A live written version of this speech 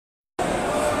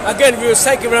Again, we were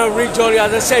taking around rejoining.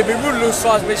 As I say, we would lose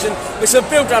transmission. It's a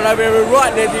built out area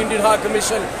right near the Indian High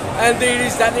Commission, and it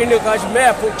is that the Indian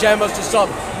Kashmir put Jammu to stop.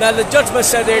 Now, the judgment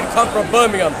said they'd come from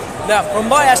Birmingham. Now, from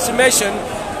my estimation,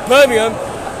 Birmingham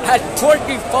had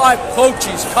 25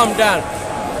 coaches come down.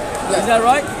 Yes. Is that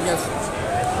right? Yes.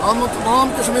 हम तमाम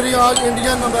कश्मीरी आज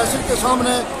Indian embassy के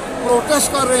सामने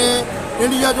protest कर रहे हैं।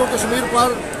 India जो कश्मीर पर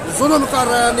जुल्म कर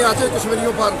रहा है, निहत्थे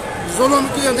कश्मीरियों पर जुल्म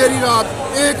की अंधेरी रात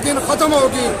एक दिन ख़त्म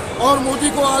होगी। और मोदी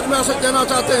को आज मैसेज देना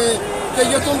चाहते हैं कि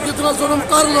ये तुम कितना जुल्म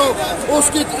कर लो,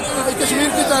 उसकी कश्मीर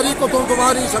की तहरीक को तुम दबा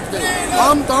नहीं सकते।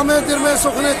 हम दामे दिल में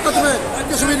सुखने कदमे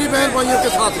कश्मीरी बहन भाइयों के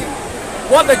साथ हैं।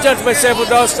 What the judgment said for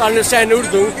those to understand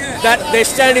Urdu, that they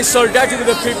stand in solidarity with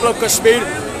the people of Kashmir,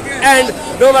 and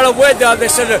no matter where they are, they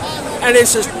said, and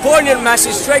it's a poignant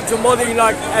message straight to Modi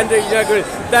and the United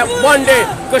that one day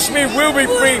Kashmir will be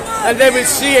free and they will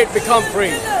see it become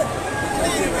free.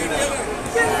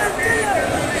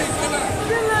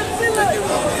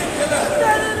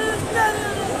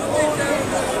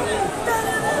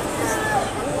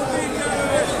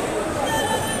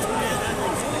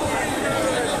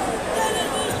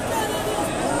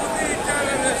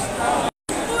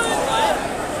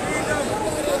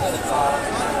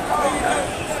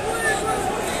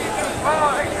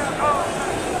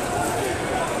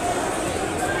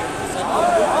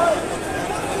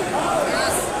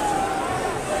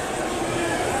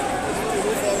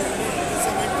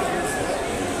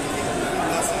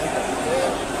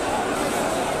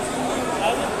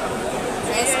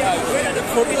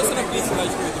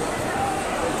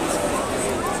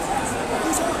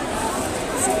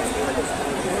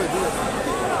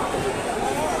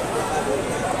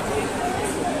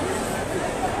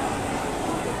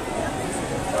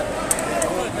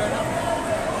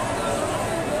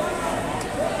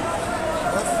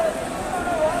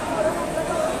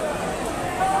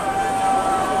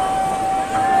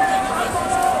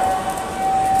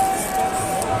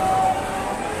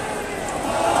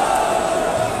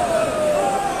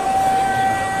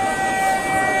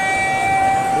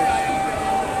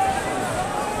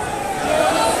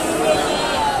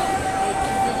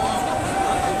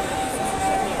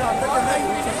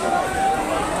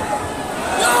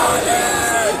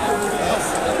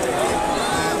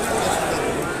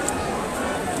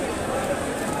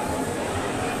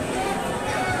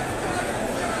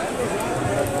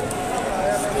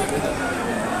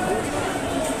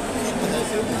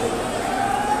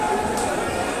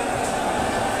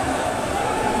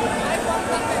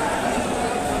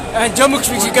 And Jammu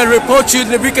Kashmir can report you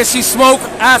that we can see smoke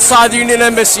outside the Indian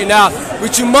Embassy now,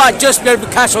 which you might just be able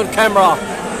to catch on camera.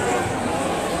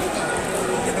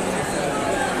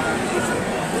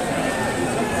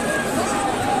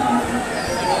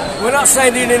 We're not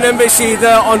saying the Indian Embassy is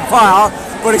on fire,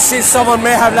 but it seems someone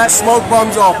may have let smoke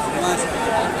bombs off.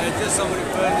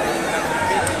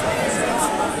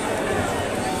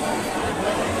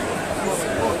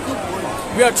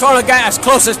 We are trying to get as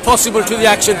close as possible to the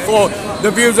action for the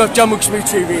viewers of Jammu Kashmir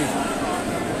TV.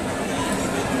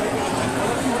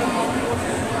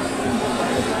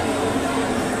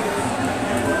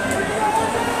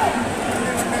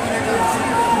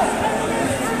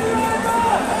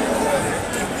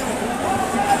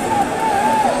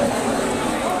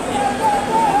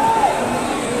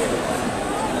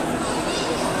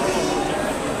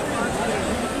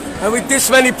 And with this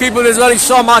many people, there's only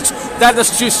so much that the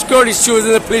security stewards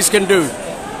and the police can do.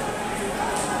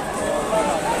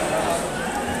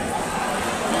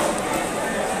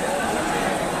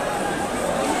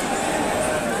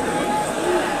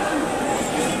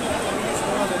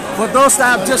 For those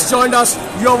that have just joined us,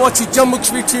 you're watching Jammu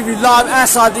Kashmir TV live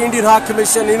outside the Indian High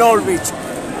Commission in Old Beach.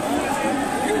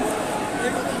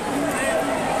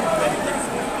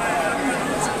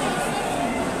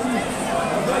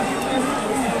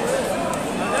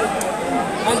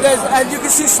 And you can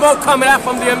see smoke coming out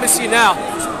from the embassy now.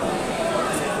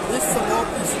 This smoke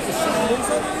is the shambles.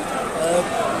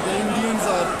 The Indians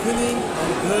are killing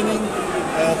and burning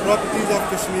properties of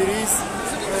Kashmiris.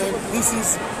 This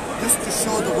is just to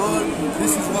show the world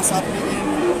this is what's happening in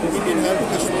Indian held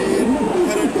Kashmir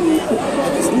currently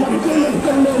at this moment.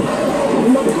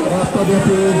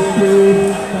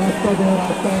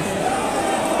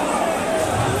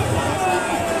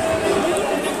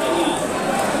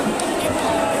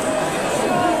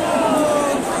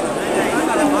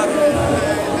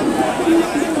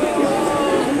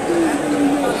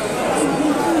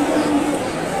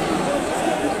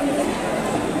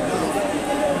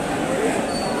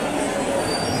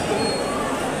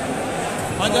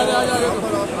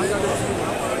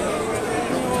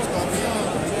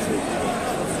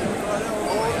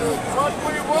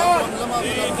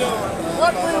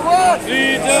 What we want.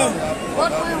 Freedom.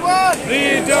 What we want.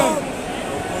 Freedom.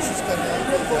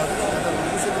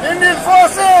 Indian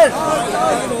forces.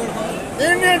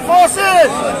 Indian forces.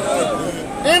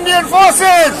 Indian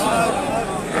forces.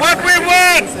 What we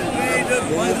want.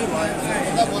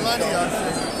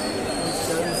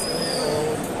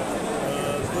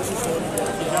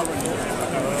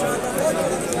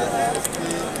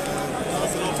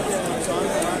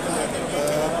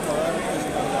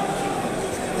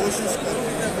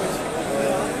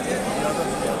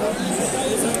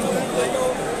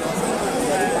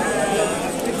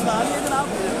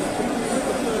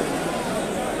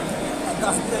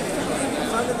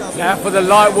 Now for the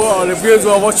live world, the viewers who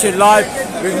are watching live,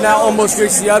 we've now almost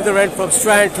reached the other end from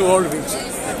Strand to Aldwych.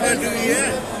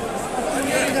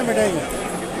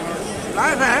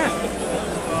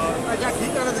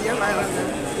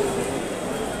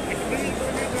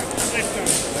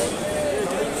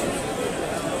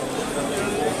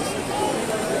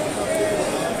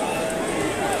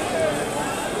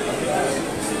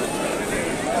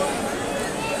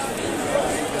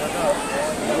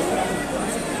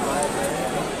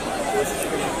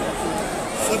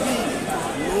 सभी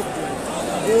लोग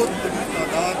बहुत बड़ी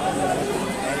तादाद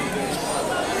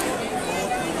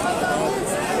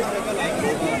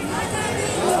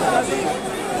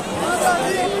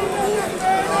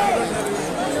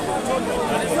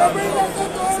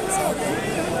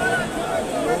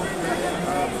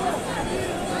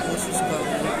कोशिश कर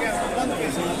रहे हैं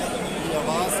कि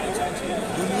आवाज़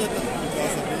दुनिया तक पहुँचा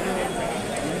सके।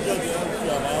 दुनिया जो है उसकी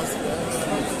आवाज़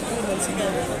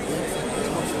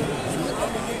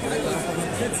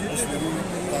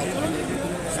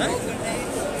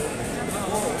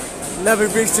Now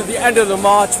we've reached to the end of the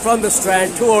march from the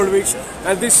Strand to Aldwych,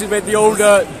 and this is where the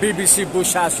older BBC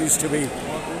Bush House used to be.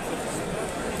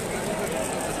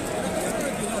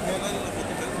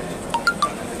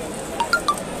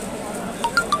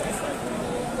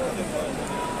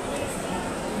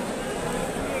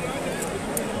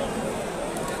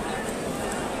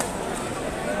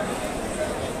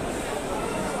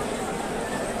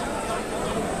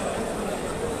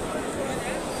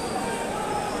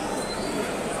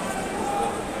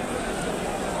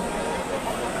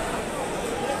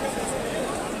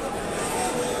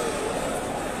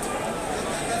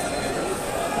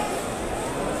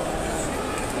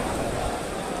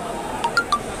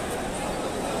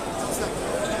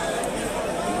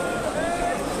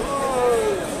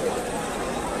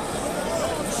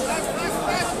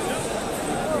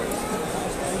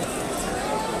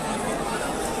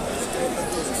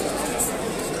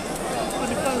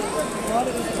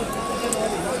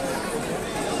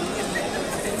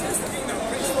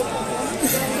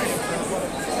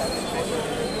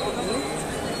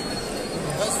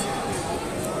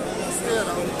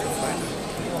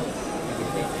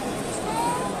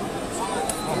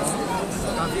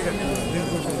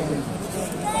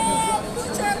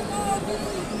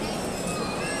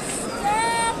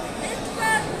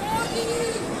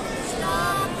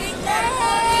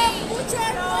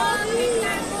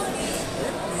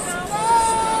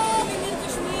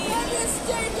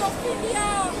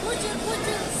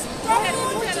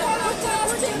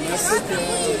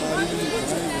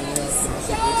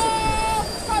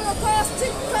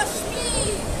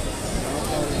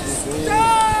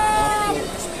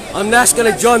 I'm now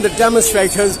going to join the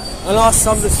demonstrators and ask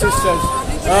some of the sisters.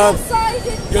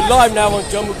 You're live now on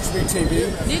Jammu Kashmir TV.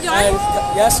 And,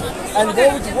 yes. And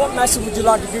what message would you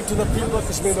like to give to the people of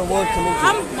Kashmir and world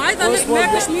community?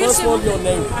 First of all, your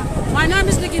name. My name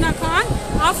is Nagina Khan.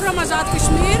 I'm from Azad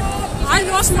Kashmir. I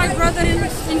lost my brother in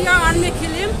India. Army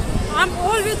killed him. I'm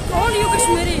all with all you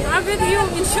Kashmiri. I'm with you.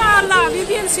 Inshallah, we will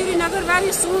be in Srinagar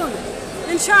very soon.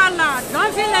 Inshallah,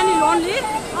 don't feel any lonely.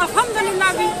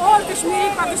 Alhamdulillah, we all Kashmiri,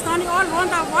 Pakistani, all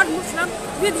want our one Muslim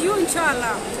with you,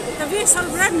 inshallah. We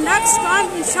celebrate next time,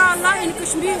 inshallah, in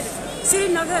Kashmir,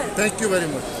 Srinagar. Thank you very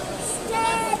much.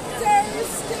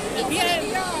 We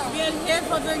are here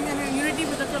for the unity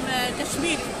with the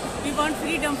Kashmir. We want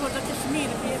freedom for the Kashmir.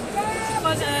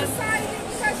 Because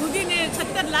Modi ने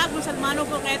 70 लाख मुसलमानों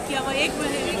को कैद किया हुआ एक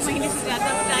महीने से ज़्यादा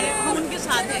बेचारे हम उनके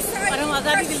साथ हैं और हम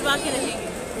आज़ादी दिलवा के रहेंगे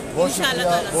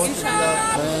इंशाअल्लाह।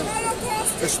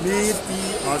 कश्मीर की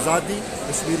आज़ादी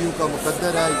कश्मीरियों का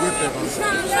मुकद्दर है ये पैगाम।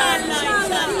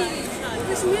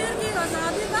 कश्मीर की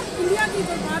आज़ादी तक इंडिया की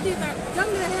बर्बादी तक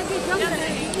जंग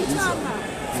रहेगी इंशाअल्लाह।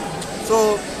 So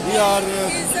we are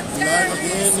live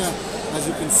again, as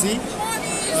you can see,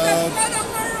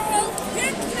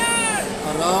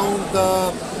 around the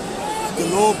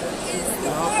globe.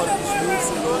 यहाँ पर कश्मीर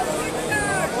से लोग आए हैं,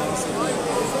 यहाँ पर से लोग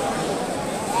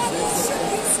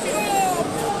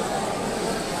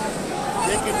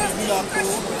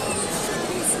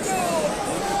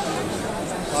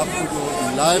आपको जो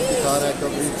लाइव दिखा रहा है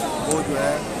कवरेज, वो जो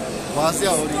है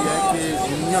वाज़ेह हो रही है कि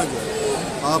दुनिया जो है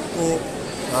आपको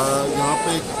यहाँ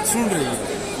पे सुन रही है,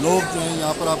 लोग जो हैं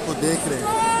यहाँ पर आपको देख रहे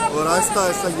हैं और आहिस्ता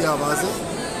आहिस्ता ये आवाज़ें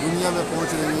दुनिया में पहुँच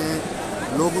रही हैं,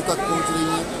 लोगों तक पहुँच रही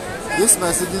हैं। This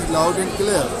message is loud and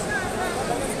clear,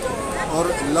 और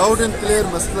लाउड एंड क्लियर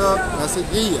मसला मैसेज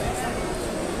यही है।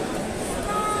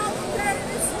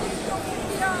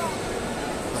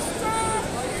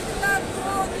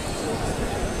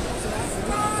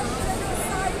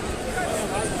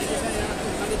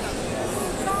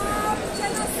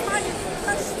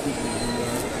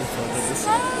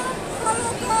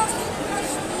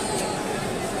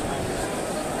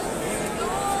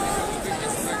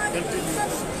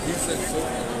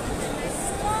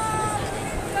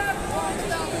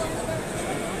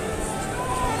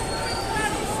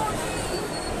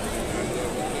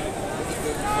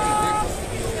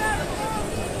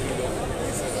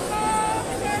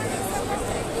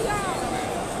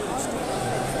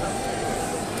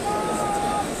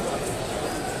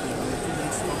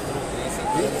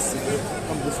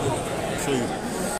 Come this way, show you.